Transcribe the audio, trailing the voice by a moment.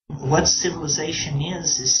what civilization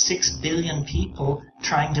is 6 billion people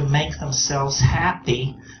trying to make themselves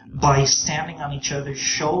happy by standing on each other's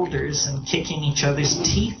shoulders and kicking each other's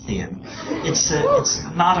teeth in. It's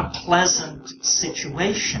not a pleasant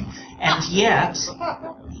situation. And yet,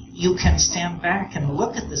 you can stand back and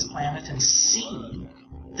look at this planet and see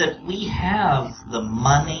that we have the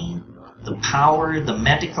money, the power, the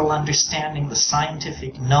medical understanding, the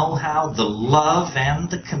scientific know-how, the love, and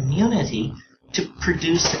the community to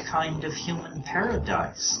produce a kind of human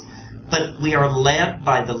paradise. But we are led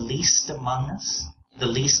by the least among us, the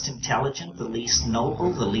least intelligent, the least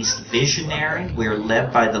noble, the least visionary. We are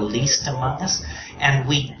led by the least among us, and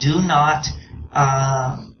we do not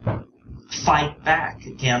fight back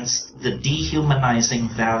against the dehumanizing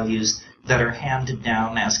values that are handed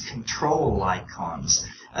down as control icons.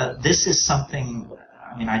 This is something,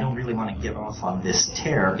 I mean, I don't really want to get off on this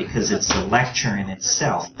tear because it's a lecture in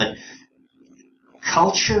itself, but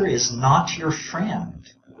culture is not your friend.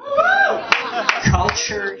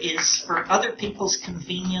 Culture is for other people's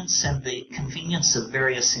convenience and the convenience of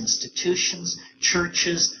various institutions,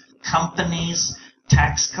 churches, companies,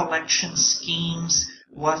 tax collection schemes,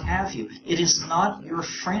 what have you. It is not your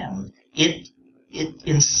friend. It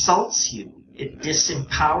insults you. It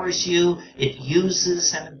disempowers you. It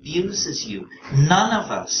uses and abuses you. None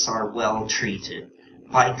of us are well treated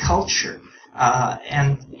by culture.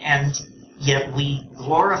 And yet we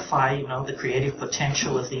glorify, the creative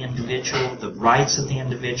potential of the individual, the rights of the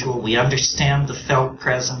individual. We understand the felt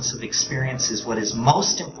presence of experience is what is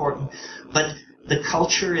most important, but the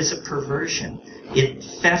culture is a perversion. It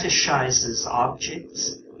fetishizes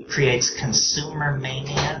objects. It creates consumer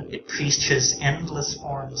mania. It preaches endless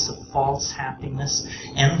forms of false happiness,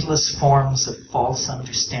 endless forms of false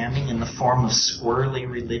understanding in the form of swirly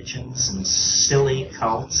religions and silly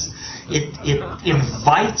cults. It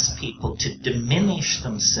invites people to diminish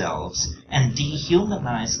themselves and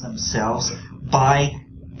dehumanize themselves by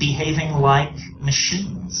behaving like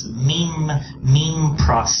machines, meme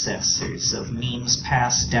processors of memes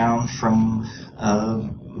passed down from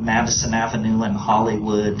Madison Avenue and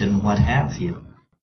Hollywood and what have you.